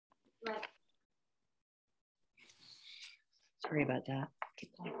Like, sorry about that.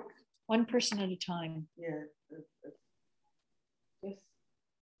 Keep going. One person at a time. Yeah. Just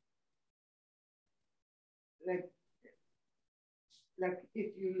like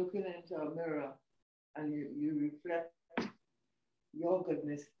if you're looking into a mirror and you reflect your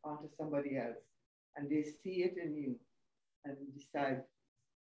goodness onto somebody else and they see it in you and decide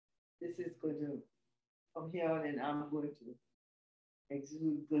this is going to, from here on in, I'm going to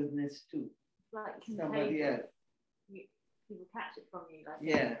exude goodness too. Like somebody else. People catch it from you, like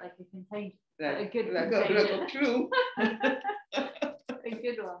a contagion. Like a good contagion. True. A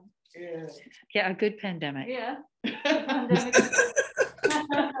good one. Yeah. Yeah, a good pandemic. Yeah. Pandemic.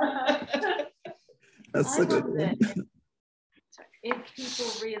 That's a good one. If people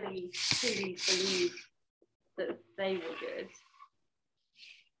really truly believe that they were good,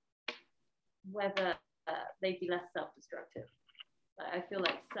 whether they'd be less self-destructive. Like, I feel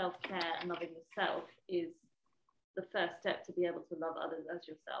like self-care and loving yourself is the first step to be able to love others as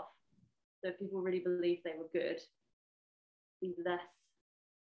yourself. So if people really believe they were good, be less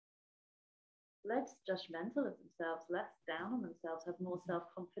judgmental of themselves, less down on themselves, have more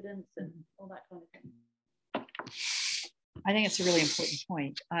self-confidence and all that kind of thing. I think it's a really important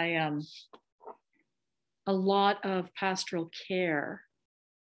point. A lot of pastoral care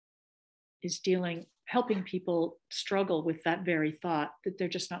is helping people struggle with that very thought that they're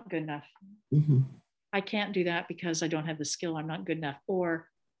just not good enough. Mm-hmm. I can't do that because I don't have the skill, I'm not good enough, or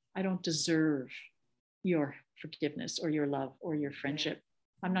I don't deserve your forgiveness or your love or your friendship.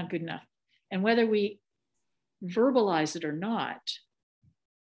 I'm not good enough. And whether we verbalize it or not,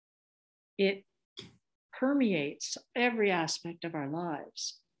 it permeates every aspect of our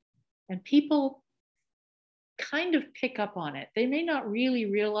lives. And people kind of pick up on it. They may not really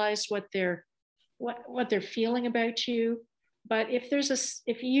realize what they're feeling about you, but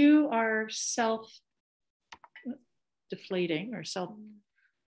if you are self-deflating or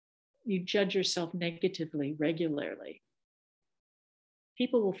you judge yourself negatively regularly,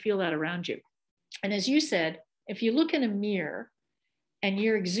 people will feel that around you. And as you said, if you look in a mirror and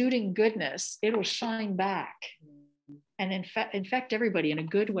you're exuding goodness, it'll shine back and infect everybody in a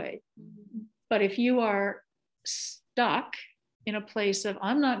good way. But if you are stuck in a place of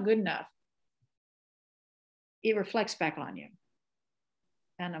I'm not good enough, it reflects back on you.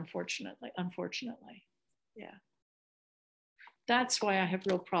 And unfortunately, yeah. That's why I have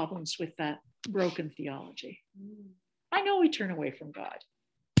real problems with that broken theology. I know we turn away from God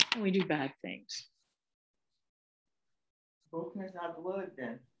and we do bad things. Broken is not the word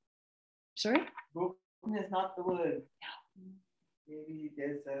then. Sorry? Broken is not the word. No. Maybe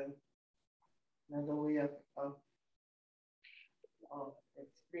there's another way of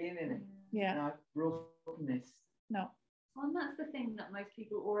explaining it. Yeah. Not brokenness. No. Well, and that's the thing that most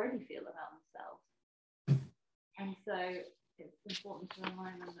people already feel about themselves. And so it's important to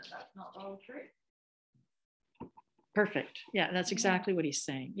remind them that that's not the whole truth. Perfect. Yeah, that's exactly what he's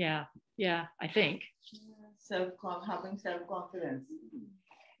saying. Yeah, I think. Having self-confidence.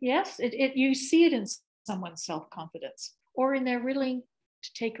 Yes, you see it in someone's self-confidence, or in their willing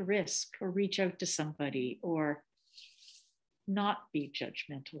to take a risk or reach out to somebody or not be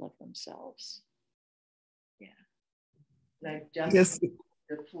judgmental of themselves. Yeah. Like just yes.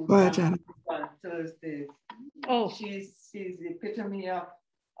 The food on Thursdays. Oh, she's the epitome of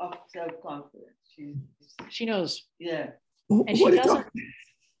self-confidence. She knows. Yeah. And she doesn't.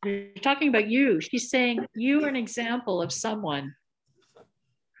 You're talking about you. She's saying you are an example of someone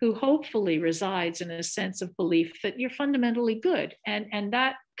who hopefully resides in a sense of belief that you're fundamentally good. And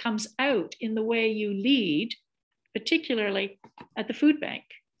that comes out in the way you lead, particularly at the food bank.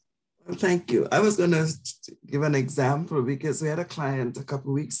 Well, thank you. I was going to give an example because we had a client a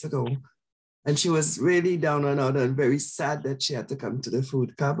couple of weeks ago and she was really down and out and very sad that she had to come to the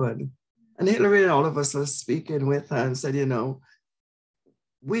food cupboard. And Hillary and all of us were speaking with her and said,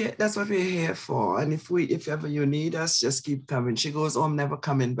 that's what we're here for. And if ever you need us, just keep coming. She goes, I'm never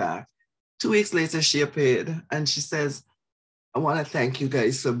coming back. 2 weeks later, she appeared and she says, I want to thank you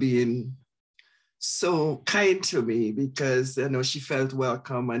guys for being so kind to me because she felt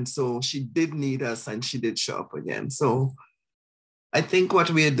welcome. And so she did need us and she did show up again. So I think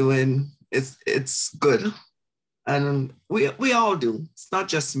what we're doing it's good. And we all do. It's not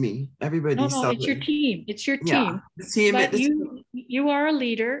just me. Everybody. No, it's your team. It's your team. The team. But you are a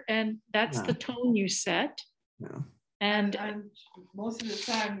leader, and that's the tone you set. Yeah. And most of the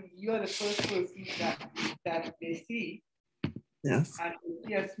time, you're the first person that they see. Yes. And you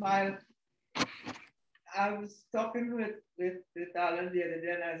see a smile. I was talking with Alan the other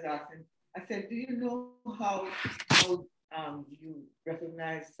day, and I was asking. I said, "Do you know how you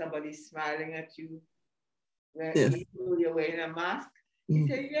recognize somebody smiling at you when Yes. you're wearing a mask? He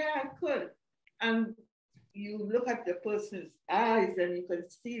said, yeah, I could. And you look at the person's eyes and you can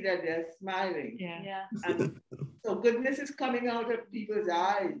see that they're smiling. Yeah. And so goodness is coming out of people's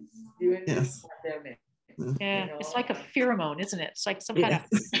eyes during this Yes. pandemic. Yeah, You know? it's like a pheromone, isn't it? It's like some kind of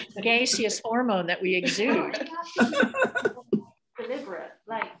gaseous hormone that we exude. Deliberate,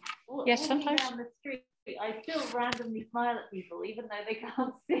 like Yes, walking sometimes. down the street, I still randomly smile at people even though they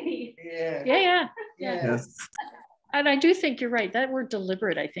can't see. Yeah. Yeah. Yes. And I do think you're right. That word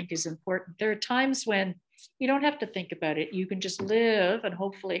deliberate, I think, is important. There are times when you don't have to think about it. You can just live and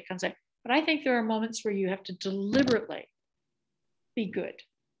hopefully it comes out. But I think there are moments where you have to deliberately be good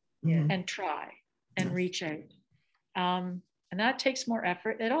and try and reach out. And that takes more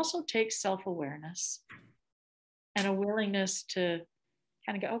effort. It also takes self-awareness and a willingness to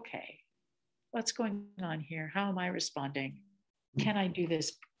kind of go, okay, what's going on here? How am I responding? Can I do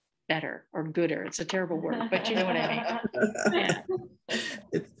this better or gooder? It's a terrible word, but you know what I mean.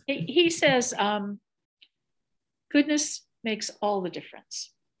 Yeah. He says, goodness makes all the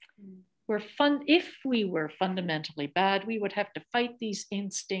difference. If we were fundamentally bad, we would have to fight these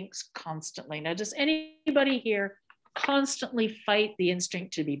instincts constantly. Now, does anybody here constantly fight the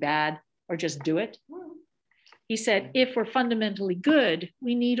instinct to be bad or just do it? He said, if we're fundamentally good,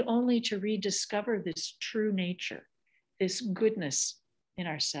 we need only to rediscover this true nature, this goodness in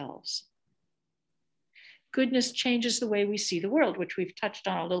ourselves. Goodness changes the way we see the world, which we've touched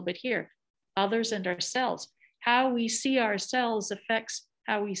on a little bit here, others and ourselves. How we see ourselves affects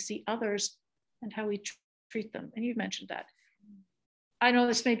how we see others and how we treat them. And you've mentioned that. I know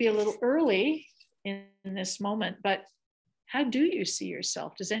this may be a little early in this moment, but how do you see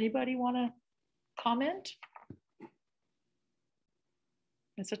yourself? Does anybody want to comment?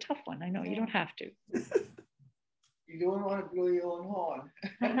 It's a tough one. I know you don't have to. You don't want to blow your own horn.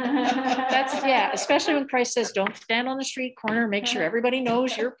 That's, yeah, especially when Christ says, don't stand on the street corner, make sure everybody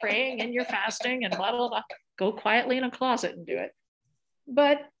knows you're praying and you're fasting and blah, blah, blah. Go quietly in a closet and do it.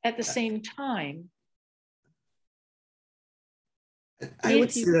 But at the same time, I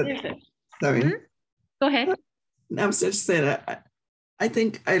would say that, sorry. Go ahead. I'm just saying, I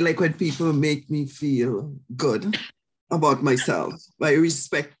think I like when people make me feel good about myself by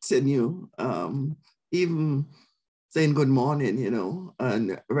respecting you, even saying good morning, you know,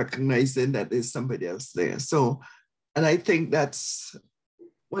 and recognizing that there's somebody else there. So, and I think that's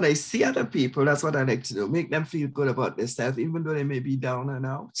what I see other people, that's what I like to do, make them feel good about themselves, even though they may be down and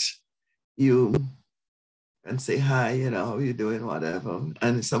out. You can say hi, you know, how you doing, whatever.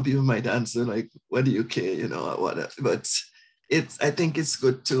 And some people might answer like, what do you care, you know, or whatever. But I think it's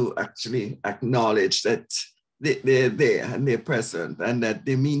good to actually acknowledge that they're there and they're present and that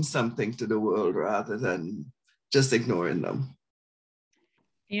they mean something to the world rather than just ignoring them.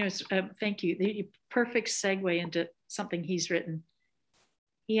 You know, thank you. The perfect segue into something he's written.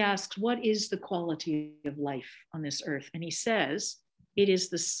 He asks, what is the quality of life on this earth? And he says, it is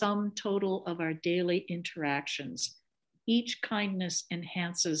the sum total of our daily interactions. Each kindness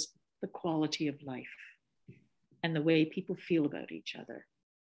enhances the quality of life and the way people feel about each other.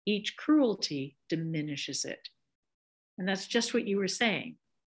 Each cruelty diminishes it. And that's just what you were saying,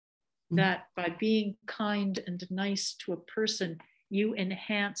 that by being kind and nice to a person, you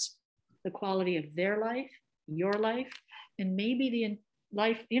enhance the quality of their life, your life, and maybe the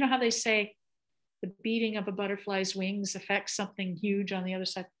life. You know how they say the beating of a butterfly's wings affects something huge on the other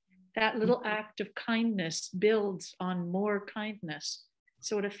side? That little act of kindness builds on more kindness.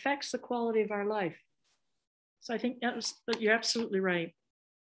 So it affects the quality of our life. So I think you're absolutely right,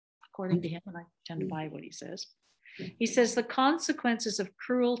 according to him, and I tend to buy what he says. He says the consequences of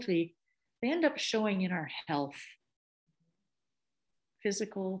cruelty, they end up showing in our health.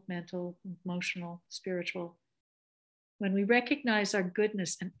 Physical, mental, emotional, spiritual. When we recognize our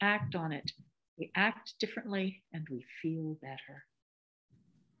goodness and act on it, we act differently and we feel better.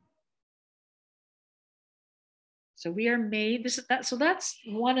 So we are made, so that's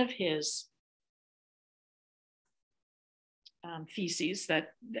one of his theses, that,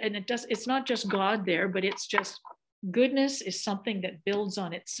 and it's not just God there, but it's just goodness is something that builds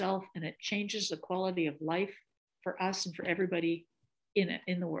on itself and it changes the quality of life for us and for everybody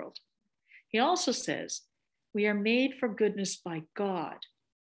in the world. He also says, we are made for goodness by God,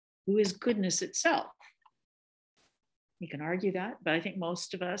 who is goodness itself. You can argue that, but I think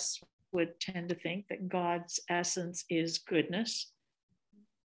most of us would tend to think that God's essence is goodness.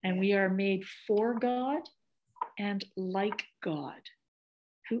 And we are made for God and like God,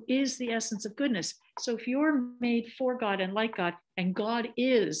 who is the essence of goodness. So if you're made for God and like God, and God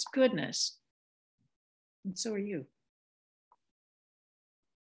is goodness, and so are you.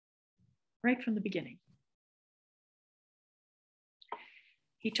 right from the beginning.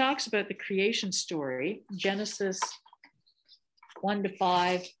 He talks about the creation story, Genesis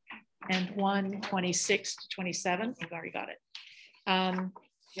 1-5 and 1:26 to 27. You've already got it.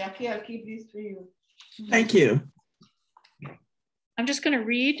 Jackie, I'll keep these for you. Thank you. I'm just going to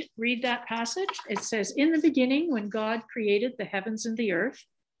read that passage. It says, in the beginning, when God created the heavens and the earth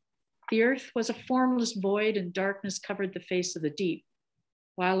was a formless void and darkness covered the face of the deep,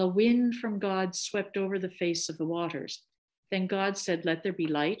 while a wind from God swept over the face of the waters. Then God said, let there be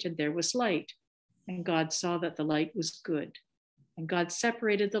light, and there was light. And God saw that the light was good. And God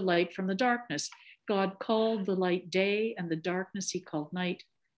separated the light from the darkness. God called the light day, and the darkness he called night.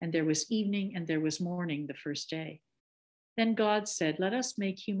 And there was evening, and there was morning the first day. Then God said, let us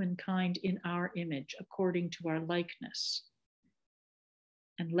make humankind in our image, according to our likeness.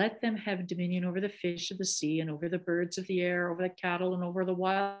 And let them have dominion over the fish of the sea, and over the birds of the air, over the cattle, and over the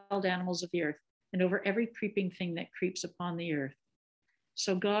wild animals of the earth, and over every creeping thing that creeps upon the earth.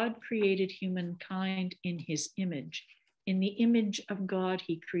 So God created humankind in his image. In the image of God,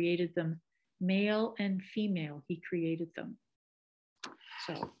 he created them. Male and female, he created them.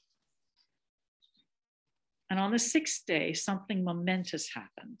 So, and on the sixth day, something momentous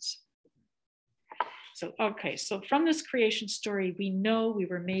happens. So, okay, so from this creation story, we know we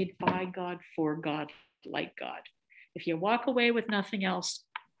were made by God, for God, like God. If you walk away with nothing else,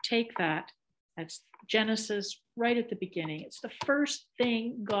 take that. That's Genesis right at the beginning. It's the first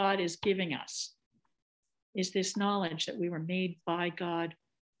thing God is giving us, is this knowledge that we were made by God,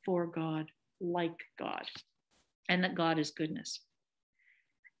 for God, like God, and that God is goodness.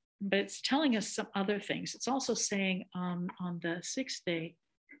 But it's telling us some other things. It's also saying on the sixth day,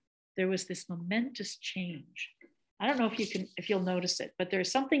 there was this momentous change. I don't know if you'll notice it, but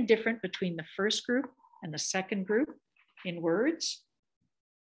there's something different between the first group and the second group in words.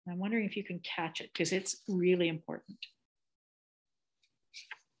 I'm wondering if you can catch it, because it's really important.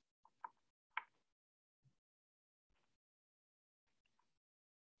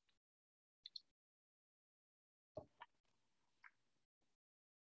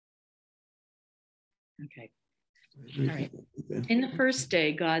 Okay. All right. In the first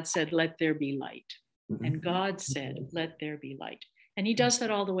day, God said, let there be light. And God said, let there be light. And he does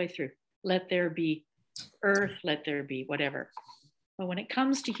that all the way through. Let there be earth, let there be whatever. But when it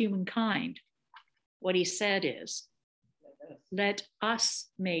comes to humankind, what he said is, let us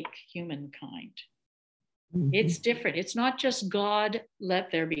make humankind. It's different. It's not just God,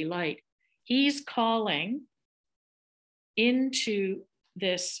 let there be light. He's calling into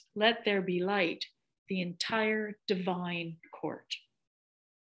this, let there be light, the entire divine court.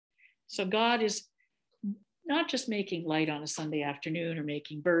 So God is not just making light on a Sunday afternoon or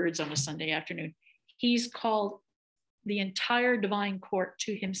making birds on a Sunday afternoon. He's called the entire divine court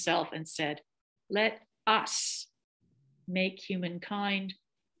to himself and said, let us make humankind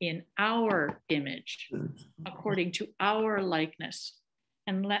in our image, according to our likeness,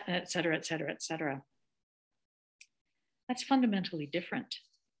 and let, et cetera, et cetera, et cetera. That's fundamentally different.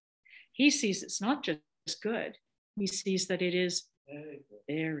 He sees it's not just good, he sees that it is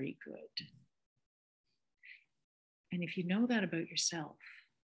very good. And if you know that about yourself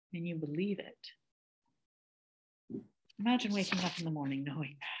and you believe it, imagine waking up in the morning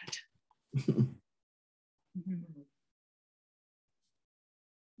knowing that. Mm-hmm.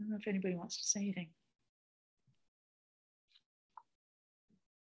 I don't know if anybody wants to say anything.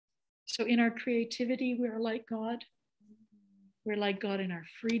 So in our creativity, we're like God. We're like God in our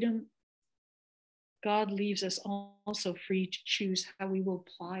freedom. God leaves us also free to choose how we will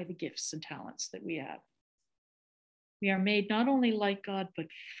apply the gifts and talents that we have. We are made not only like God, but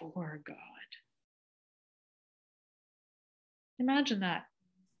for God. Imagine that.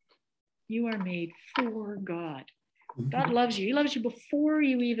 You are made for God. God loves you. He loves you before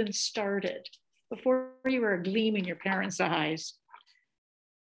you even started, before you were a gleam in your parents' eyes.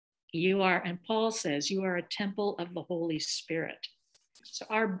 You are, and Paul says, you are a temple of the Holy Spirit. So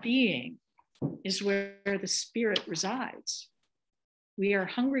our being is where the Spirit resides. We are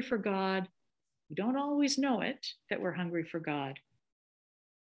hungry for God. We don't always know it, that we're hungry for God.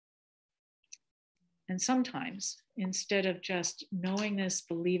 And sometimes, instead of just knowing this,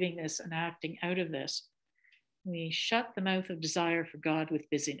 believing this, and acting out of this, we shut the mouth of desire for God with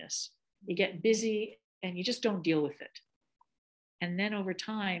busyness. You get busy and you just don't deal with it. And then over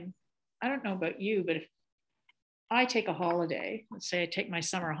time, I don't know about you, but if I take a holiday, let's say I take my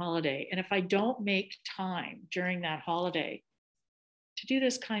summer holiday, and if I don't make time during that holiday to do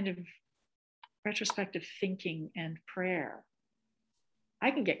this kind of retrospective thinking and prayer,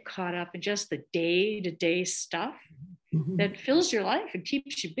 I can get caught up in just the day-to-day stuff that fills your life and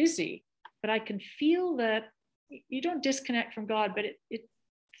keeps you busy. but I can feel that you don't disconnect from God, but it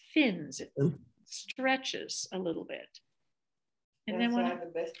thins, it stretches a little bit. And That's then why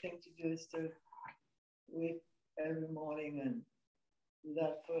the best thing to do is to wake every morning and do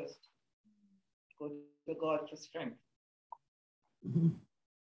that first. Go to God for strength. Mm-hmm.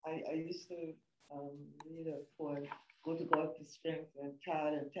 I used to read a poem, go to God for strength when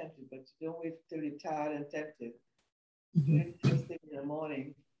tired and tempted, but you don't wait till you're tired and tempted. Mm-hmm. Do it first thing in the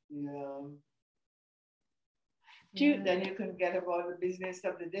morning. Then you can get about the business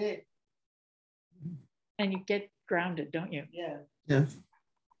of the day. And you get grounded, don't you? Yeah. Yeah.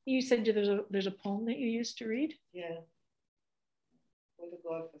 You said there's a poem that you used to read? Yeah. Go to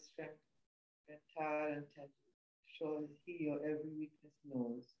God for strength when tired and tempted. Sure he your every weakness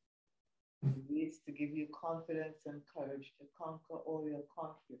knows. He waits to give you confidence and courage to conquer all your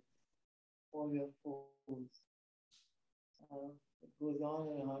conflicts, all your foes. It goes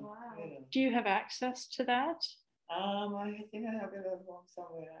on and on. Wow. Do you have access to that? I think I have it at home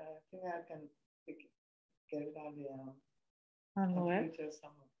somewhere. I think I can get it on the web? computer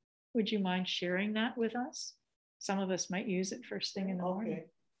somewhere. Would you mind sharing that with us? Some of us might use it first thing in the morning.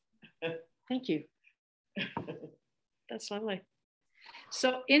 Thank you. That's lovely.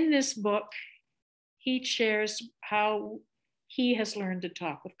 So in this book, he shares how he has learned to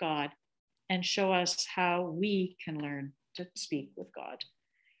talk with God and show us how we can learn to speak with God.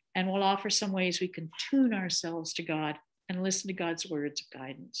 And we'll offer some ways we can tune ourselves to God and listen to God's words of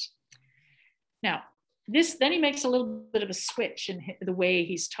guidance. Now, then he makes a little bit of a switch in the way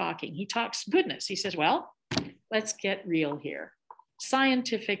he's talking. He talks goodness. He says, well, let's get real here.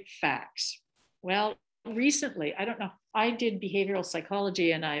 Scientific facts. Well, recently, I don't know, I did behavioral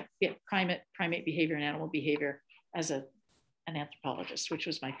psychology and I did primate behavior and animal behavior as an anthropologist, which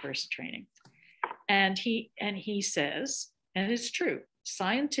was my first training. And he says, and it's true,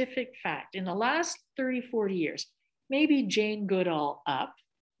 scientific fact, in the last 30, 40 years, maybe Jane Goodall up,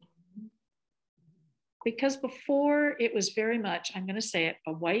 because before it was very much, I'm going to say it,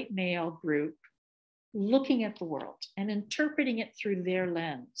 a white male group looking at the world and interpreting it through their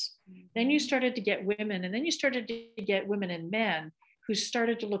lens. Then you started to get women, and then you started to get women and men who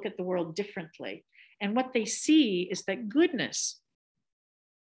started to look at the world differently. And what they see is that goodness,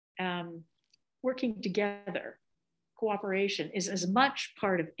 working together, cooperation is as much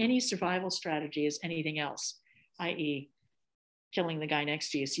part of any survival strategy as anything else, i.e. killing the guy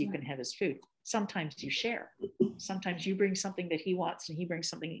next to you so you can have his food. Sometimes you share. Sometimes you bring something that he wants and he brings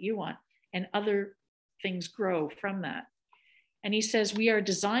something that you want, and other things grow from that. And he says, we are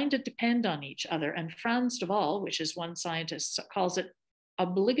designed to depend on each other. And Franz de Waal, which is one scientist, calls it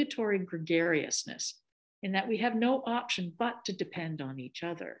obligatory gregariousness, in that we have no option but to depend on each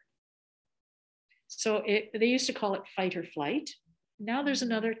other. So they used to call it fight or flight. Now there's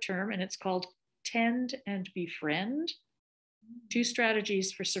another term, and it's called tend and befriend, 2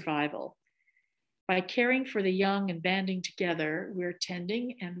 strategies for survival. By caring for the young and banding together, we're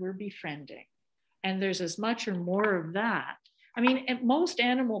tending and we're befriending. And there's as much or more of that. I mean, most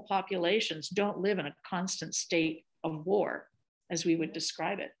animal populations don't live in a constant state of war, as we would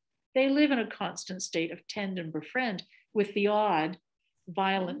describe it. They live in a constant state of tend and befriend, with the odd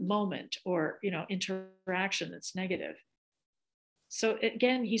violent moment or interaction that's negative. So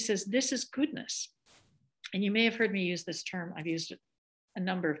again, he says, this is goodness. And you may have heard me use this term. I've used it a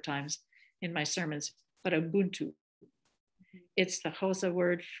number of times in my sermons, but Ubuntu. It's the Xhosa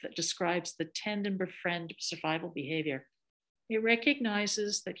word that describes the tend and befriend survival behavior. It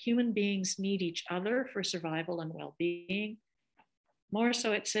recognizes that human beings need each other for survival and well-being. More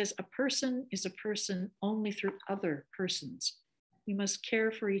so, it says a person is a person only through other persons. We must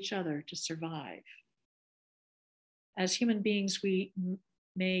care for each other to survive. As human beings, we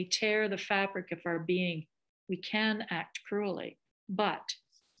may tear the fabric of our being. We can act cruelly, but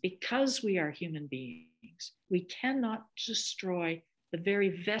because we are human beings, we cannot destroy the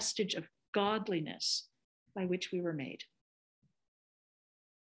very vestige of godliness by which we were made.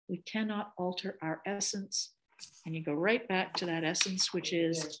 We cannot alter our essence. And you go right back to that essence, which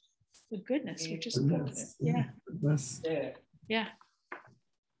is the goodness, which is goodness. Yeah. Goodness. Yeah.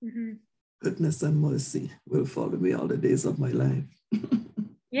 Mm-hmm. Goodness and mercy will follow me all the days of my life.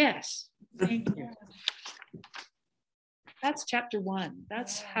 Yes. Thank you. That's chapter 1.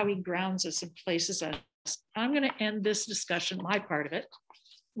 That's how he grounds us and places us. I'm going to end this discussion, my part of it,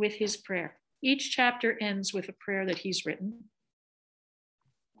 with his prayer. Each chapter ends with a prayer that he's written.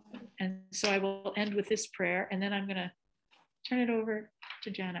 And so I will end with this prayer, and then I'm going to turn it over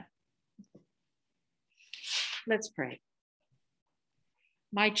to Janet. Let's pray.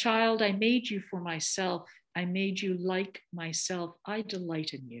 My child, I made you for myself. I made you like myself. I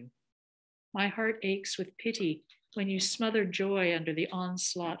delight in you. My heart aches with pity when you smother joy under the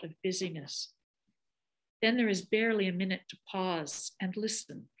onslaught of busyness. Then there is barely a minute to pause and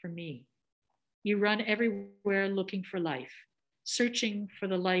listen for me. You run everywhere looking for life, searching for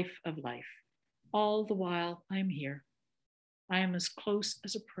the life of life. All the while, I am here. I am as close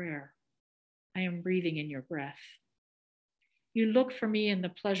as a prayer. I am breathing in your breath. You look for me in the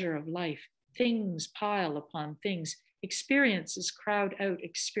pleasure of life. Things pile upon things. Experiences crowd out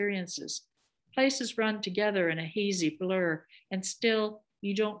experiences. Places run together in a hazy blur, and still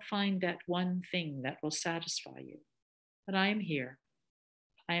you don't find that one thing that will satisfy you. But I am here.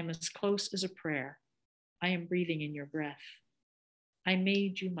 I am as close as a prayer. I am breathing in your breath. I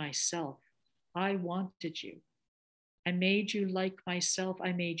made you myself. I wanted you. I made you like myself.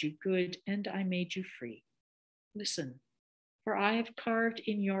 I made you good, and I made you free. Listen, for I have carved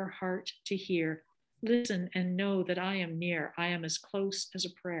in your heart to hear. Listen and know that I am near. I am as close as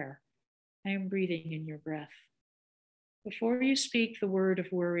a prayer. I am breathing in your breath. Before you speak the word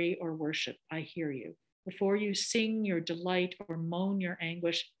of worry or worship, I hear you. Before you sing your delight or moan your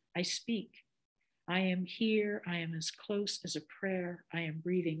anguish, I speak. I am here. I am as close as a prayer. I am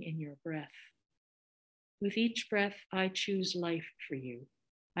breathing in your breath. With each breath, I choose life for you.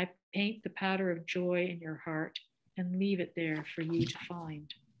 I paint the pattern of joy in your heart and leave it there for you to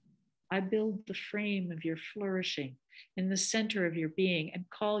find. I build the frame of your flourishing in the center of your being and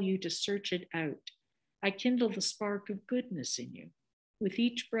call you to search it out. I kindle the spark of goodness in you. With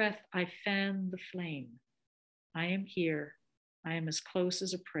each breath, I fan the flame. I am here. I am as close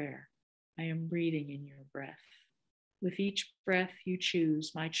as a prayer. I am breathing in your breath. With each breath you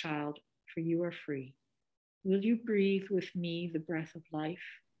choose, my child, for you are free. Will you breathe with me the breath of life?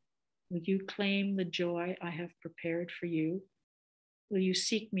 Will you claim the joy I have prepared for you? Will you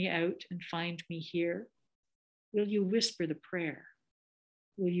seek me out and find me here? Will you whisper the prayer?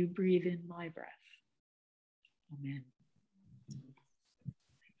 Will you breathe in my breath? Amen.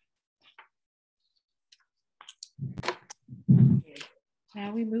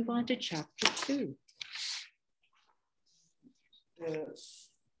 Now we move on to chapter 2.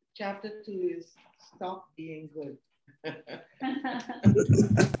 Chapter 2 is Stop Being Good.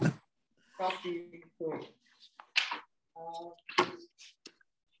 Stop being good.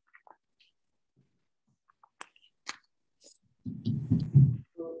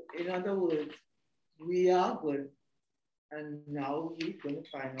 So in other words, we are good, and now we're going to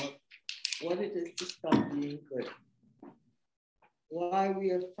find out what it is to stop being good. Why we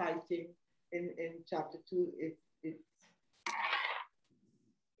are fighting in chapter 2,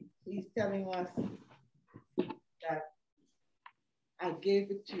 he's telling us that I gave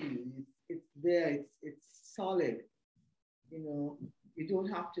it to you. It's there, it's solid. You know, you don't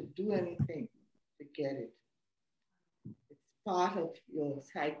have to do anything to get it. It's part of your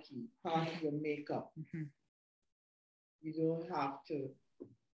psyche, part of your makeup. Mm-hmm. You don't have to.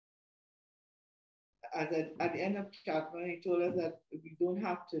 At the end of chapter 1, he told us that we don't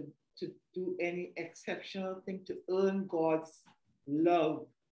have to do any exceptional thing to earn God's love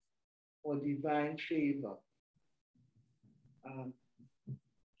or divine favor.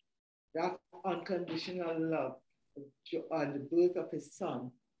 That unconditional love, the birth of his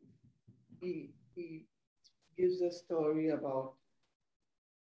son, he gives a story about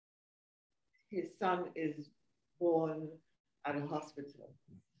his son is born at a hospital,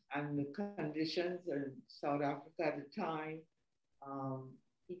 and the conditions in South Africa at the time,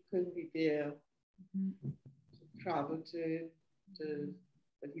 he couldn't be there to travel to,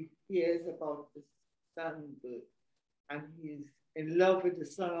 but he hears about the son birth, and he's in love with the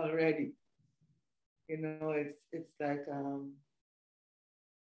son already. You know, it's like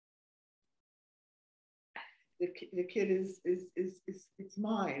the kid is it's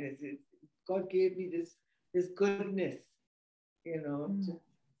mine. God gave me this goodness, you know,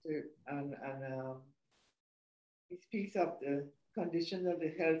 and he speaks of the condition of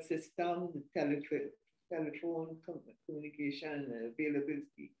the health system, the telephone communication, and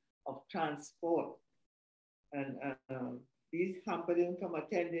availability of transport, and these hampered him from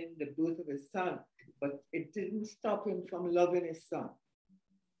attending the birth of his son, but it didn't stop him from loving his son,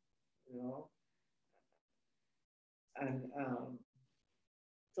 you know, and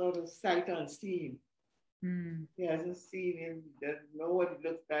sort of sight unseen. He hasn't seen him, doesn't know what he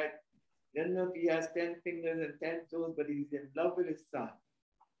looks like, doesn't know if he has 10 fingers and 10 toes, but he's in love with his son.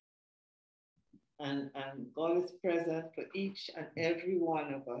 And God is present for each and every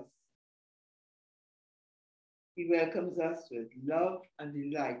one of us. He welcomes us with love and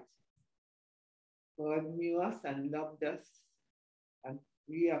delight. God knew us and loved us, and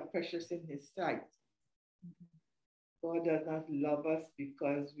we are precious in his sight. God does not love us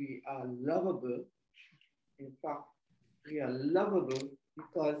because we are lovable. In fact, we are lovable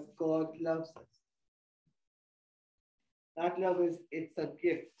because God loves us. That love is, it's a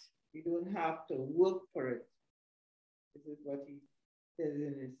gift. You don't have to work for it. This is what he says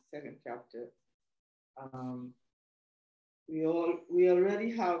in his second chapter. We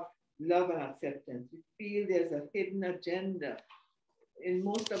already have love and acceptance. We feel there's a hidden agenda. In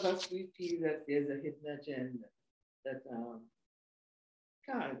most of us, we feel that there's a hidden agenda that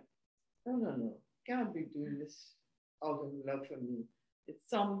can't be doing this out of love for me. It's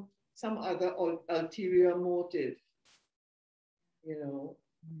some other ulterior motive, you know.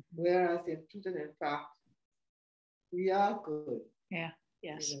 Whereas in truth and in fact, we are good. Yeah.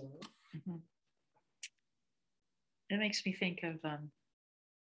 Yes. You know? It makes me think of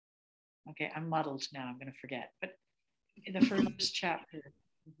okay, I'm muddled now, I'm going to forget, but in the first chapter,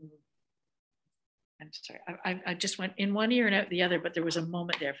 I'm sorry, I just went in one ear and out the other, but there was a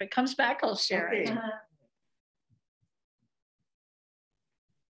moment there. If it comes back, I'll share it.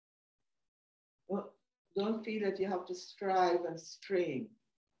 Well, don't feel that you have to strive and strain,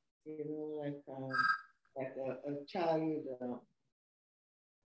 you know, like a child.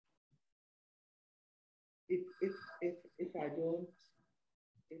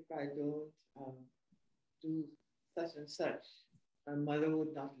 If I don't do such and such, my mother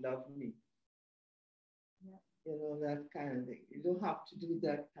would not love me. Yeah. You know, that kind of thing. You don't have to do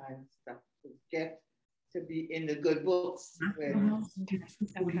that kind of stuff to get to be in the good books. Where to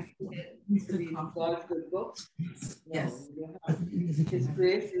be in God's good books. No, Yes. you don't have to. His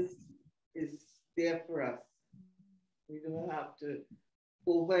grace is there for us. We don't have to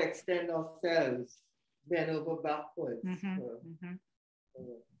overextend ourselves, bend over backwards.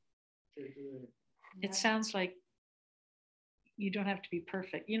 It sounds like you don't have to be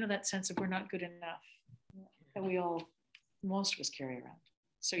perfect. You know, that sense of we're not good enough that most of us carry around.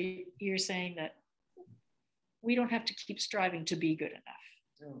 So you're saying that we don't have to keep striving to be good enough.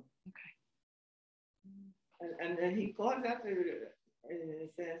 No. Okay. And he called that in a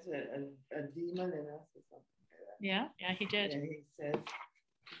sense a demon in us or something like that. Yeah, he did. And he says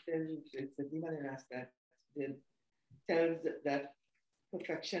it's a demon in us that tells that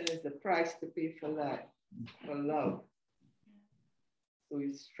perfection is the price to pay for life, for love. So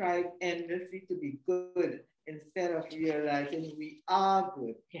we strive endlessly to be good instead of realizing we are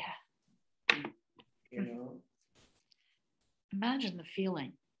good. Yeah. You know? Imagine the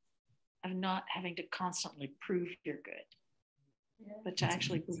feeling of not having to constantly prove you're good, but to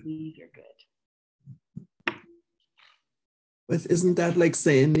actually believe you're good. But isn't that like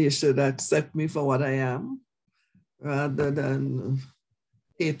saying you should accept me for what I am rather than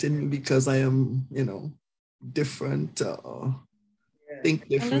hating me because I am, you know, different or think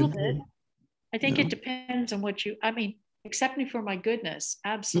differently? A little bit. I think it depends on what accept me for my goodness,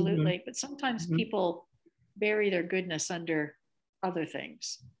 absolutely. But sometimes people bury their goodness under other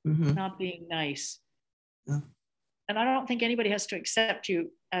things, not being nice. And I don't think anybody has to accept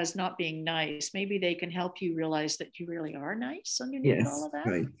you as not being nice. Maybe they can help you realize that you really are nice underneath all of that.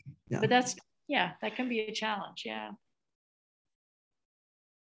 Right. Yeah. But that can be a challenge. Yeah.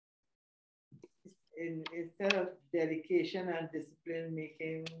 Instead of dedication and discipline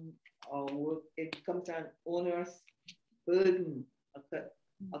making our work, it becomes an onerous burden.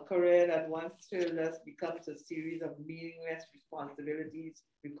 A career that once thrilled us becomes a series of meaningless responsibilities,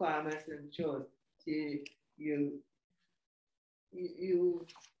 requirements, and chores. You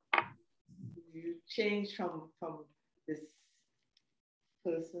change from this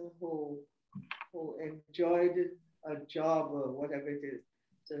person who enjoyed a job or whatever it is,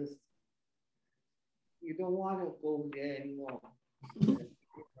 just you don't want to go there anymore. You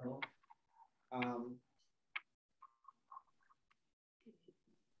know,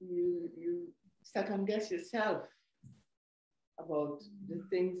 you second guess yourself about the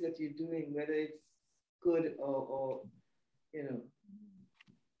things that you're doing, whether it's good or you know.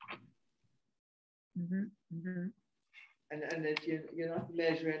 And that you're not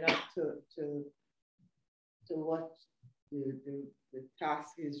measuring up to what the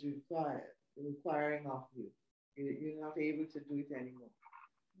task is requiring of you. You're not able to do it anymore.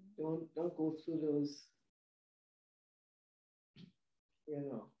 Don't go through those, you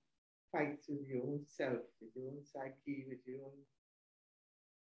know, fights with your own self, with your own psyche, with your own.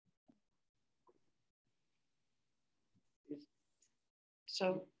 So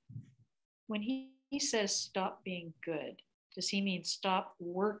when he says stop being good, does he mean stop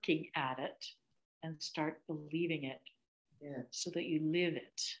working at it and start believing it? Yeah. So that you live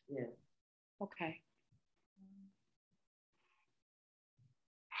it? Yeah. Okay.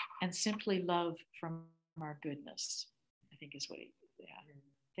 And simply love from our goodness, I think is what he, yeah.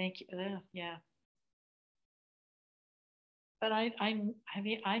 Thank you. Yeah. But I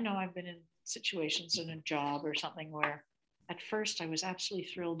mean, I know I've been in situations in a job or something where at first I was absolutely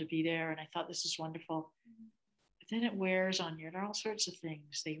thrilled to be there and I thought this is wonderful. But then it wears on you. There are all sorts of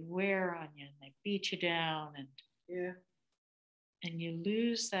things. They wear on you and they beat you down and Yeah. And you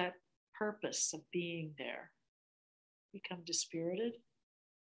lose that purpose of being there. Become dispirited.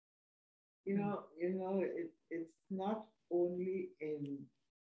 It's not only in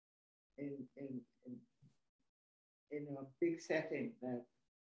a big setting that,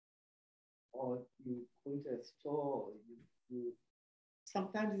 or you go to a store, you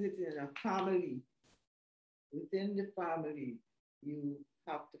sometimes it's in a family. Within the family, you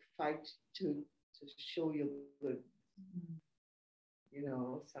have to fight to show your good.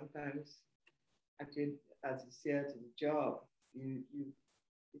 Sometimes as you said, at the job, you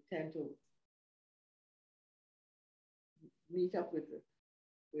tend to meet up with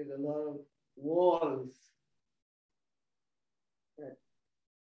a lot of walls that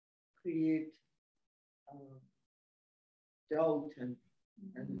create doubt and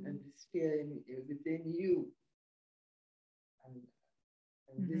despair within you.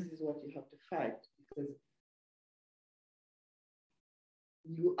 And this is what you have to fight, because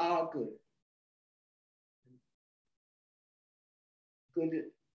you are good.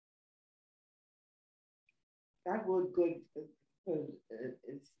 Good. That word good,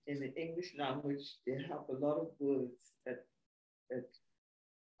 it's in the English language, they have a lot of words that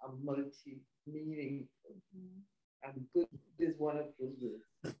are multi-meaning. And good is one of those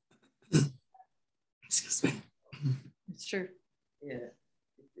words. Excuse me. It's true. Yeah.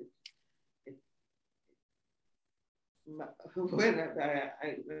 When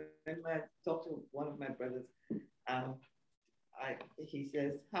I talked to one of my brothers, he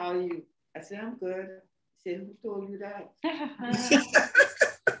says, "How are you?" I said, "I'm good." He said, "Who told you that?"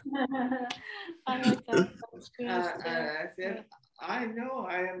 I like that. That's good. I said, "I know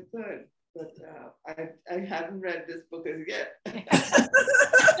I am good, but I hadn't read this book as yet."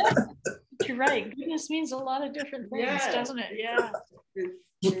 You're right. Goodness means a lot of different things, doesn't it? Yeah.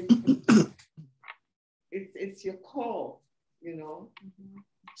 It's your core,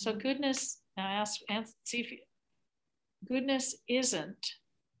 So goodness, now see if goodness isn't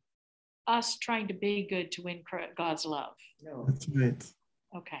us trying to be good to win God's love. No. That's right.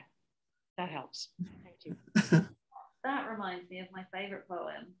 Okay. That helps. Thank you. That reminds me of my favorite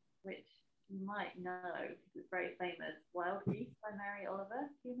poem, which you might know because it's very famous, Wild Geese by Mary Oliver.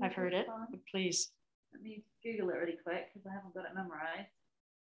 I've heard it, but please. Let me Google it really quick because I haven't got it memorized.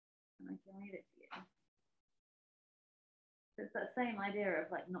 And I can read it to you. It's that same idea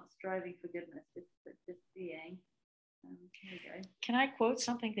of like not striving for goodness, just being. Here we go. Can I quote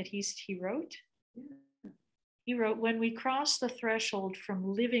something that he wrote? Yeah. He wrote, "When we cross the threshold from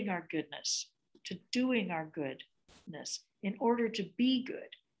living our goodness to doing our goodness in order to be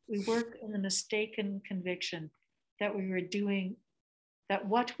good, we work in the mistaken conviction that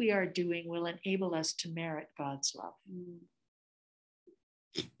what we are doing will enable us to merit God's love."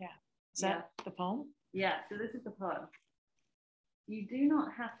 Yeah. Is that the poem? Yeah, so this is the poem. You do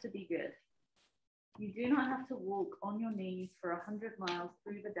not have to be good. You do not have to walk on your knees for 100 miles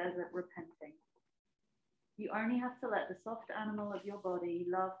through the desert repenting. You only have to let the soft animal of your body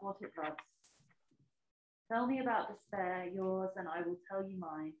love what it loves. Tell me about despair, yours, and I will tell you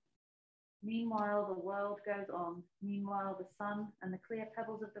mine. Meanwhile, the world goes on. Meanwhile, the sun and the clear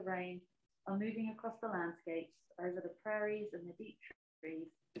pebbles of the rain are moving across the landscapes, over the prairies and the deep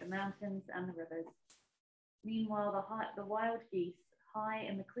trees, the mountains and the rivers. Meanwhile, the wild geese, high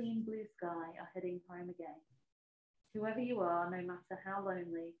in the clean blue sky, are heading home again. Whoever you are, no matter how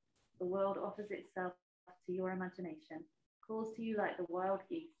lonely, the world offers itself to your imagination, calls to you like the wild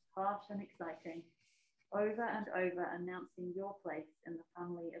geese, harsh and exciting, over and over announcing your place in the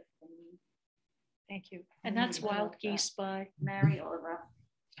family of things. Thank you. And that's Wild Geese by Mary Oliver.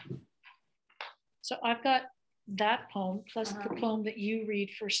 So I've got that poem plus the poem that you read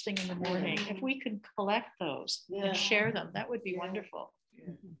first thing in the morning. If we could collect those and share them, that would be wonderful.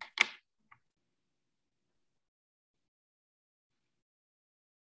 Yeah.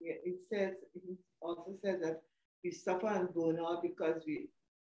 Yeah, it also says that we suffer and burn out because we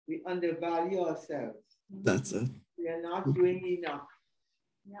undervalue ourselves. That's it. We are not doing enough.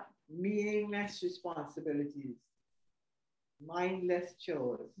 Yep. Meaningless responsibilities, mindless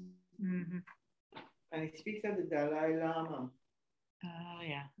chores. Mm-hmm. And he speaks of the Dalai Lama. Oh,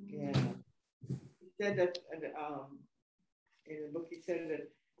 yeah. Yeah. He said that in the book, he said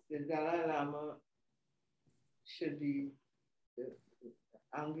that the Dalai Lama should be the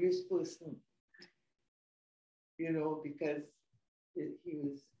angriest person you know, because he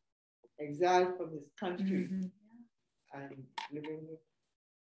was exiled from his country and living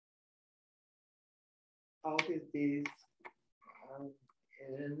out his days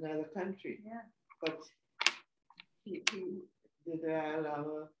in another country. Yeah. But the Dalai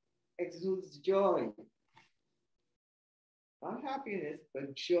Lama exudes joy. Not happiness,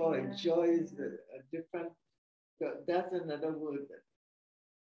 but joy. Yeah. Joy is a different, that's another word.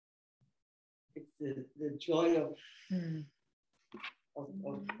 It's the joy of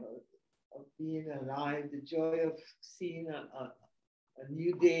being alive, the joy of seeing a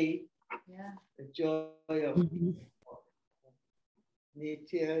new day, the joy of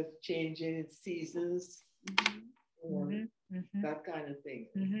nature changing its seasons, that kind of thing.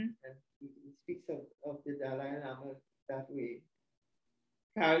 And he speaks of the Dalai Lama that way.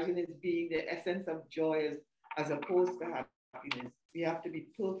 Character is being the essence of joy as opposed to happiness. We have to be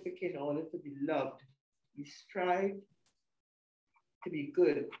perfect in order to be loved. We strive to be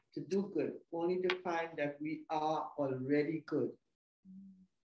good, to do good, only to find that we are already good.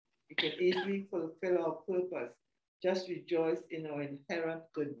 We can easily fulfill our purpose. Just rejoice in our inherent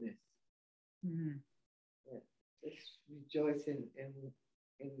goodness. Yeah. Just rejoice in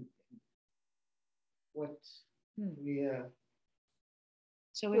what we are.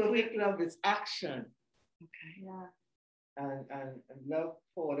 So perfect love is action. Okay. Yeah. And love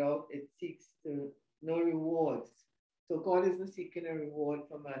poured out, it seeks no rewards. So God isn't seeking a reward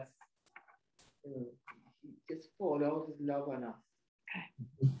from us. You know, he just poured out his love on us.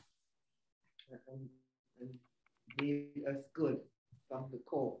 Okay. And made us good from the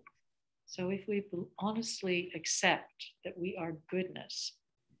core. So if we honestly accept that we are goodness,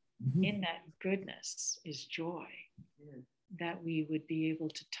 in that goodness is joy that we would be able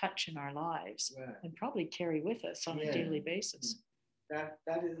to touch in our lives and probably carry with us on a daily basis. That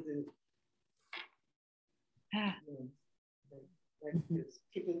is the like the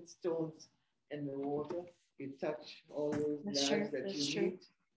skipping stones in the water. You touch all those lives that you meet.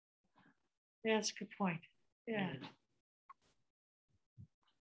 Yeah, that's a good point. Yeah.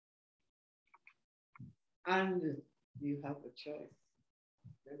 And you have a choice.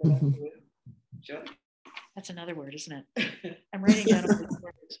 Remember that word? Choice. That's another word, isn't it? I'm writing down all the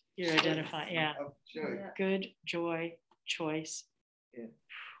words you're identifying. Yeah. Good, joy, choice. Yeah.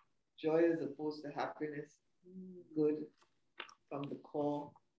 Joy as opposed to happiness. Good from the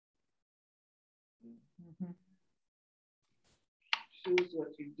core. Choose what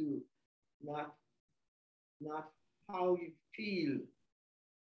you do, not how you feel.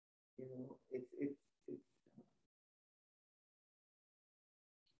 You know, it's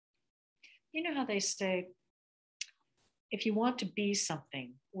you know how they say, if you want to be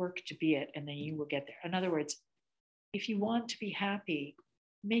something, work to be it, and then you will get there. In other words, if you want to be happy,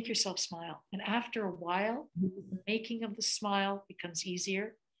 make yourself smile. And after a while, the making of the smile becomes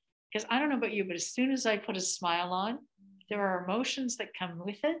easier. Because I don't know about you, but as soon as I put a smile on, there are emotions that come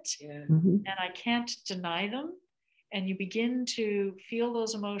with it, and I can't deny them. And you begin to feel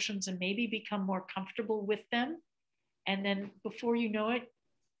those emotions and maybe become more comfortable with them. And then before you know it,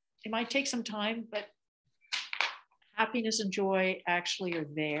 it might take some time, but happiness and joy actually are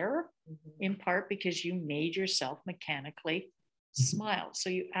there in part because you made yourself mechanically smile.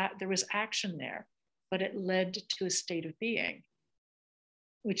 So there was action there, but it led to a state of being,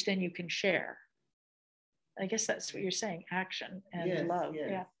 which then you can share. I guess that's what you're saying, action and love.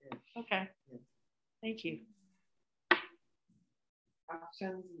 Yes. Okay. Yes. Thank you.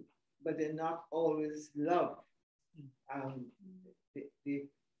 Actions, but they're not always love.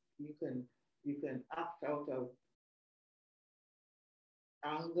 You can act out of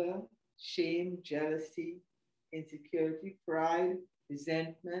anger, shame, jealousy, insecurity, pride,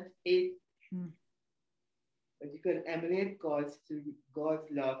 resentment, hate. But you can emulate God's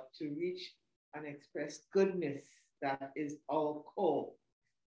love to reach and express goodness that is our core,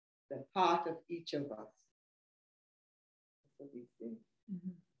 the heart of each of us. That's what he's saying.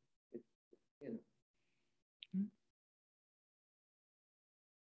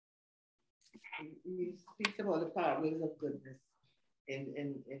 He speaks about the parables of goodness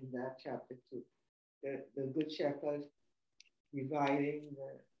in that chapter 2. The good shepherd dividing,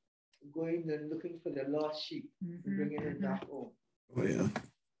 going and looking for the lost sheep, and bringing it back home. Oh yeah.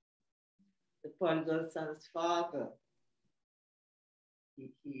 The prodigal son's father,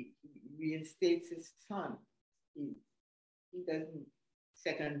 he reinstates his son. He doesn't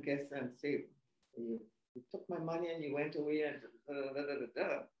second guess and say, you took my money and you went away and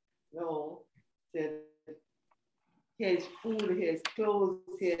No, said, here's food, here's clothes,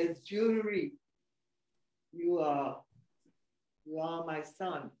 here's jewelry. You are my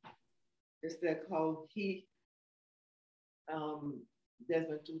son. Just like how he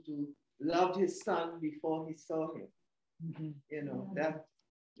Desmond Tutu loved his son before he saw him. You know, that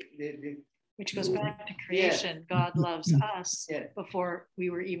which goes back to creation. God loves us before we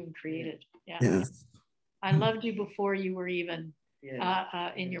were even created. Yes. I loved you before you were even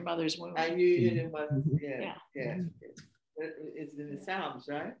in your mother's womb. I knew you in your mother's womb. It's in the Psalms,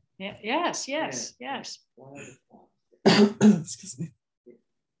 right? Yeah. Yes. Excuse me.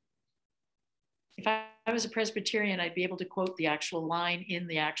 If I was a Presbyterian, I'd be able to quote the actual line in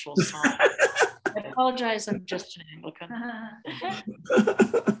the actual song. I apologize, I'm just an Anglican.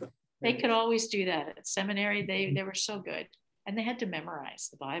 They could always do that at seminary. They were so good, and they had to memorize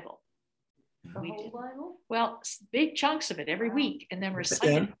the Bible. The whole Bible? Well, big chunks of it every week, and then recite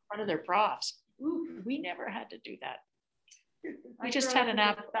it in front of their profs. Ooh, we never had to do that. We just had an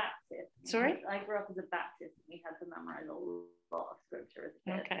app. Sorry? I grew up as a Baptist. We had to memorize a lot of scripture as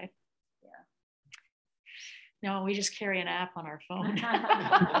a kid. Okay. No, we just carry an app on our phone.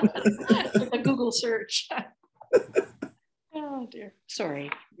 A Google search. Oh dear. Sorry.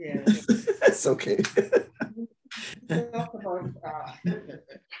 Yeah. That's okay. Talk about,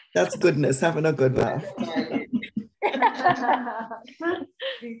 that's goodness, having a good laugh.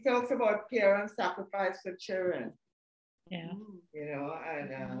 He talks about parents sacrifice for children. Yeah. You know,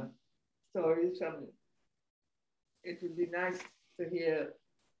 and stories from it would be nice to hear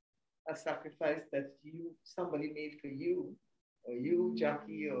a sacrifice that somebody made for you, or you,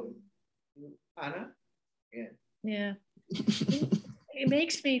 Jackie, or you, Hannah. Yeah. It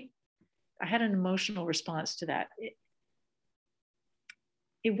makes me, I had an emotional response to that.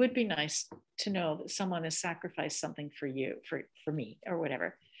 It would be nice to know that someone has sacrificed something for you, for me, or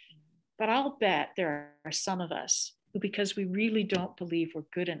whatever. But I'll bet there are some of us who, because we really don't believe we're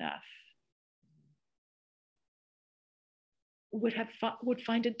good enough, would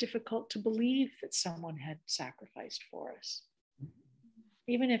find it difficult to believe that someone had sacrificed for us.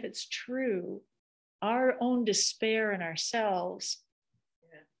 Even if it's true, our own despair in ourselves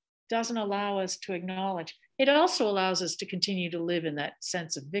doesn't allow us to acknowledge. It also allows us to continue to live in that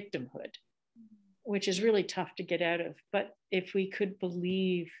sense of victimhood, which is really tough to get out of. But if we could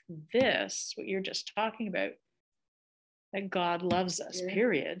believe this, what you're just talking about, that God loves us,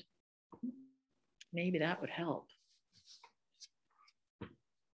 period, maybe that would help.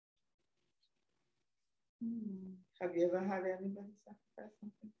 Have you ever had anybody sacrifice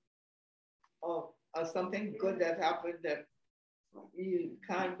something? Or something good that happened that you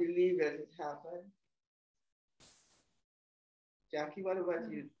can't believe that it happened? Jackie, what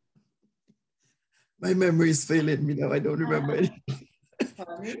about you? My memory is failing me now. I don't remember anything.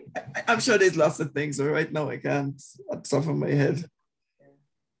 I'm sure there's lots of things, but right now I can't off the top of my head.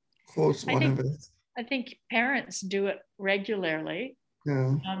 Quote one of it. I think parents do it regularly.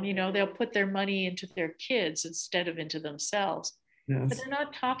 Yeah. You know, they'll put their money into their kids instead of into themselves. Yes. But they're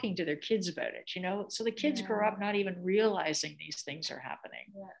not talking to their kids about it, you know? So the kids grow up not even realizing these things are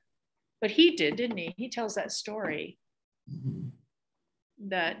happening. Yeah. But he did, didn't he? He tells that story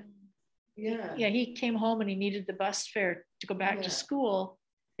that he came home and he needed the bus fare to go back to school.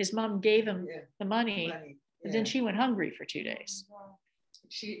 His mom gave him the money. And then she went hungry for 2 days.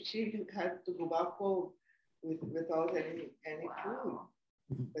 She had to go back home without any food.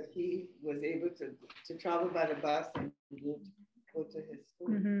 But he was able to travel by the bus and go to his school.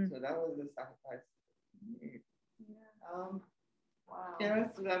 So that was a sacrifice.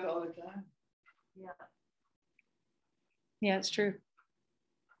 Parents do that all the time. Yeah, it's true.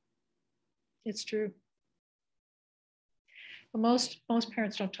 It's true. But most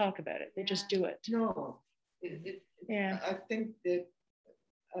parents don't talk about it. They just do it. No. I think that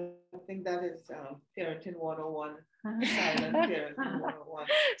is parenting 101. Silent parenting 101.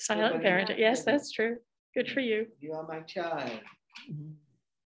 Silent parenting. Yes, that's true. Good for you. You are my child.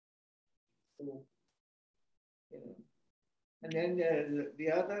 So, you know. And then there's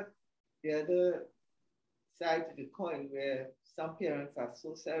the other side to the coin where some parents are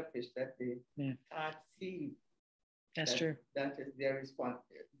so selfish that they can't see. That's true. That is their response.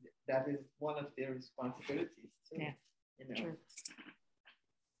 That is one of their responsibilities too. Yeah. You know. True.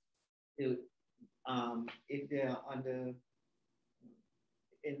 If they're under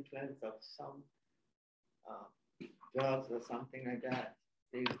influence of some drugs or something like that,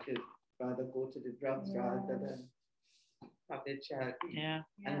 they could rather go to the drugs rather than have their child. Yeah.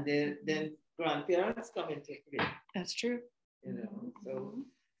 And then grandparents come into play. That's true. You know, so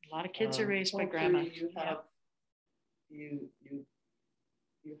a lot of kids are raised by grandma. You have you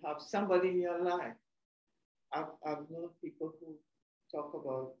have somebody in your life. I've known people who talk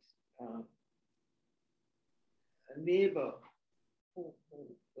about a neighbor who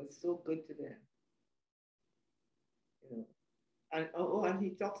was so good to them. You know, And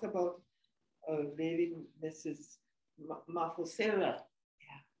he talks about Lady Mrs. Mpho. Yeah.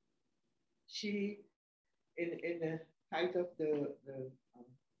 She, in the height of the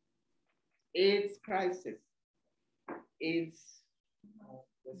AIDS crisis, AIDS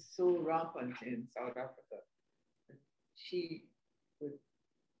was so rampant in South Africa. She would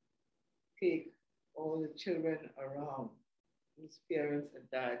take all the children around whose parents had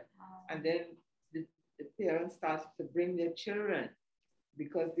died. And then the parents started to bring their children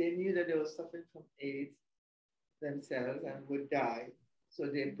because they knew that they were suffering from AIDS themselves and would die. So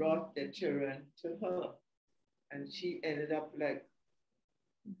they brought their children to her. And she ended up like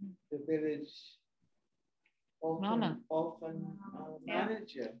the village orphan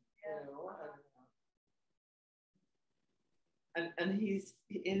manager, you know. And he's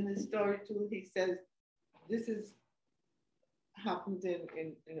in the story too, he says this is happened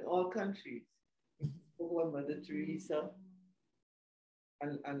in all countries. For Mother Teresa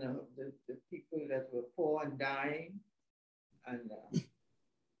and the people that were poor and dying, and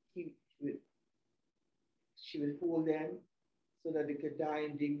she would hold them so that they could die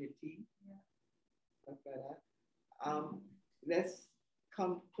in dignity. Stuff like that. Let's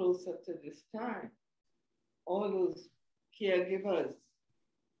come closer to this time. All those caregivers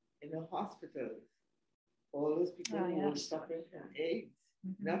in the hospitals, all those people who were suffering from AIDS,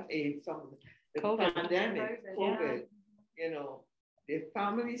 not AIDS, some of the COVID. pandemic, COVID, you know, their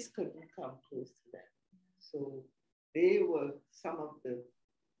families couldn't come close to them. So they were some of they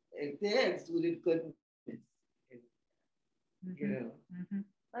exuded goodness, you know.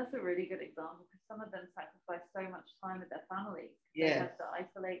 That's a really good example because some of them sacrifice so much time with their families. Yes. They have to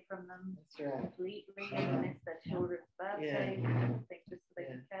isolate from them completely and miss their children's birthdays and everything just so they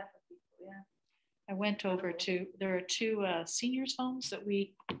can care for people. I went over to, there are two seniors homes that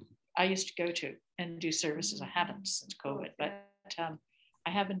I used to go to and do services. I haven't since COVID, but I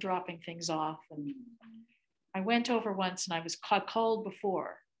have been dropping things off. And I went over once and I was called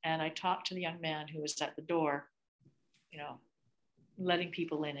before, and I talked to the young man who was at the door, you know, letting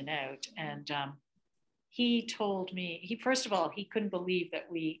people in and out. And he told me, first of all, he couldn't believe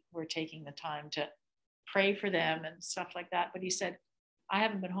that we were taking the time to pray for them and stuff like that. But he said, I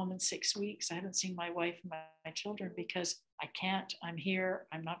haven't been home in 6 weeks. I haven't seen my wife and my children because I can't. I'm here.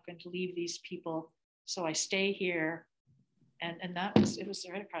 I'm not going to leave these people. So I stay here. And it was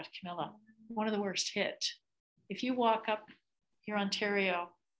right across Camilla, one of the worst hit. If you walk up here, Ontario,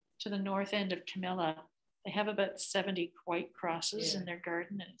 to the north end of Camilla, they have about 70 white crosses in their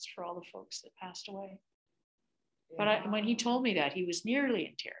garden, and it's for all the folks that passed away. But when he told me that, he was nearly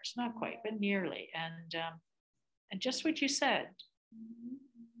in tears, not quite, but nearly. And just what you said,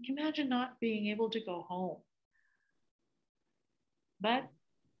 can you imagine not being able to go home? But,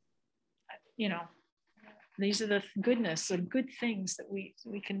 you know, these are the goodness and good things that we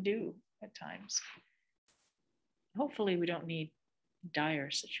can do at times. Hopefully we don't need dire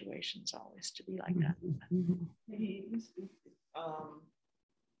situations always to be like that. He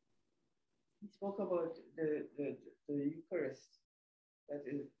spoke about the Eucharist, that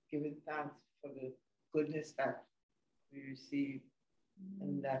is giving thanks for the goodness that we receive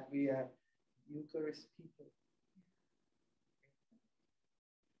and that we are Eucharist people.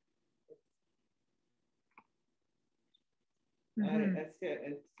 I see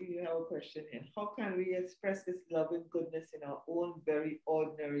you have a question here. How can we express this love and goodness in our own very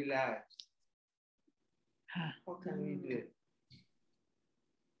ordinary lives? How can we do it?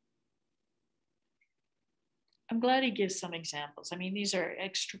 I'm glad he gives some examples. I mean, these are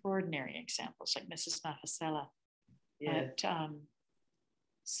extraordinary examples, like Mrs. Mpho. But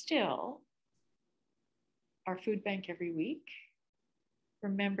still, our food bank every week,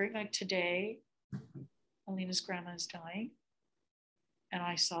 remembering, like today, Alina's grandma is dying. And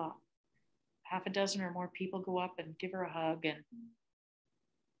I saw half a dozen or more people go up and give her a hug and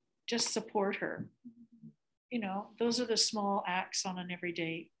just support her. You know, those are the small acts on an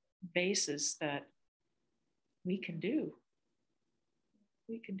everyday basis that we can do.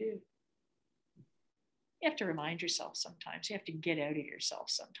 We can do. You have to remind yourself sometimes. You have to get out of yourself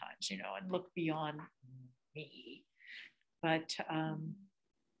sometimes, you know, and look beyond me. But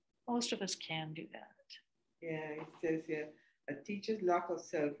most of us can do that. Yeah, it says here, a teacher's lack of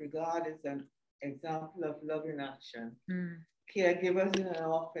self-regard is an example of love in action. Caregivers in an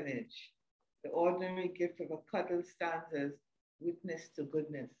orphanage. The ordinary gift of a cuddle stands as witness to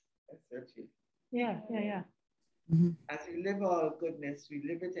goodness. That's what Yeah. As we live our goodness, we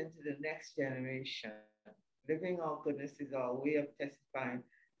live it into the next generation. Living our goodness is our way of testifying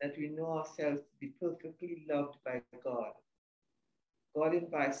that we know ourselves to be perfectly loved by God. God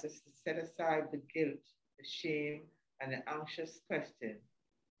invites us to set aside the guilt, the shame, and an anxious question,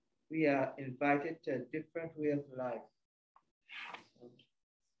 we are invited to a different way of life.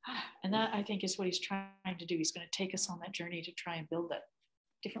 And that, I think, is what he's trying to do. He's going to take us on that journey to try and build that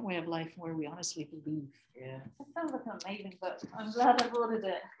different way of life where we honestly believe. Yeah. It sounds like an amazing book. I'm glad I ordered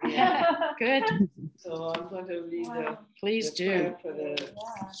it. Yeah. Good. So I'm going to read Please the do. prayer for the,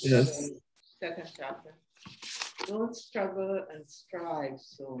 Yes. the second chapter. Don't struggle and strive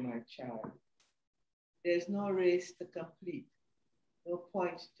so, my child. There's no race to complete, no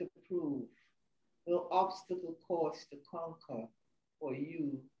point to prove, no obstacle course to conquer for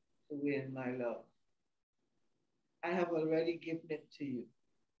you to win my love. I have already given it to you.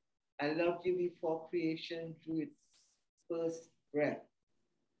 I loved you before creation drew its first breath.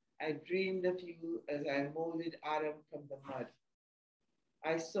 I dreamed of you as I molded Adam from the mud.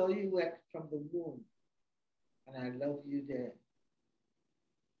 I saw you wet from the womb, and I love you there.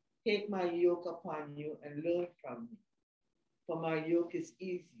 Take my yoke upon you and learn from me, for my yoke is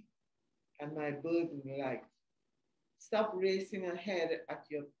easy and my burden light. Stop racing ahead at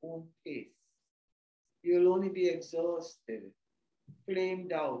your own pace. You'll only be exhausted,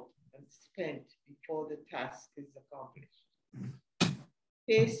 flamed out, and spent before the task is accomplished.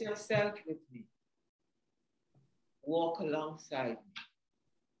 Pace yourself with me. Walk alongside me.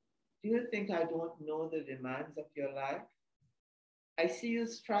 Do you think I don't know the demands of your life? I see you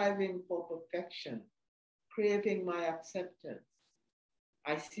striving for perfection, craving my acceptance.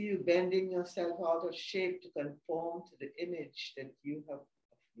 I see you bending yourself out of shape to conform to the image that you have of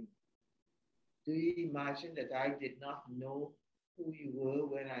me. Do you imagine that I did not know who you were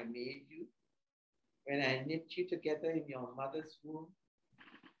when I made you? When I knit you together in your mother's womb?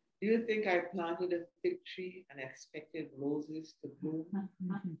 Do you think I planted a fig tree and expected roses to bloom?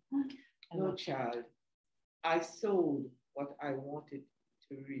 No, child. I sowed what I wanted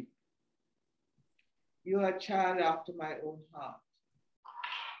to reap. You are a child after my own heart.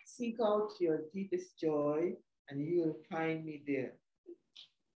 Seek out your deepest joy and you will find me there.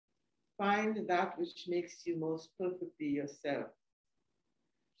 Find that which makes you most perfectly yourself.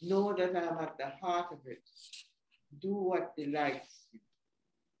 Know that I am at the heart of it. Do what delights you.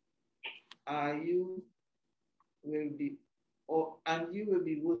 You will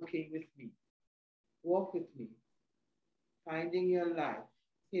be working with me. Walk with me, finding your life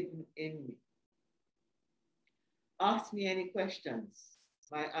hidden in me. Ask me any questions.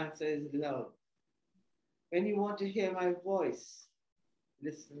 My answer is love. When you want to hear my voice,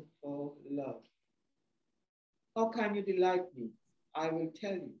 listen for love. How can you delight me? I will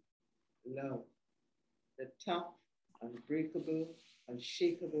tell you. Love. The tough, unbreakable,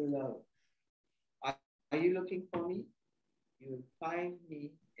 unshakable love. Are you looking for me? You will find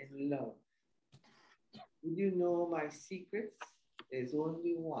me in love. Will you know my secrets? There's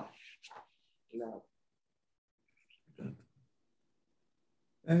only one. Love.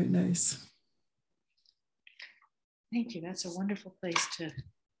 Very nice. Thank you. That's a wonderful place to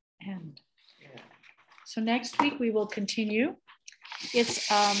end. Yeah. So next week we will continue.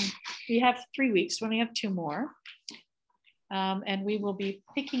 It's we have 3 weeks. We only have 2 more, and we will be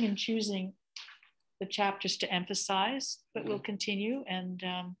picking and choosing the chapters to emphasize. But we'll continue, and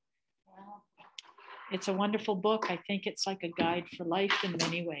it's a wonderful book. I think it's like a guide for life in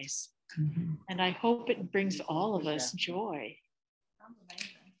many ways, and I hope it brings all of us joy. Sounds amazing.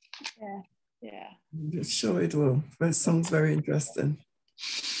 Yeah, yeah. Sure it will. That sounds very interesting.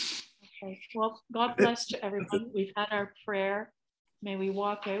 Okay. Well, God bless to everyone. We've had our prayer. May we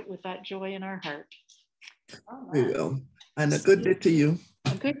walk out with that joy in our heart. Oh, We nice. will. And a good day to you.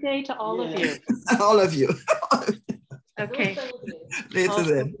 A good day to all of you. All of you. Okay. Later Also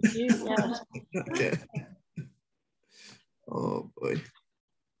then. with you, yes. Okay. Oh boy.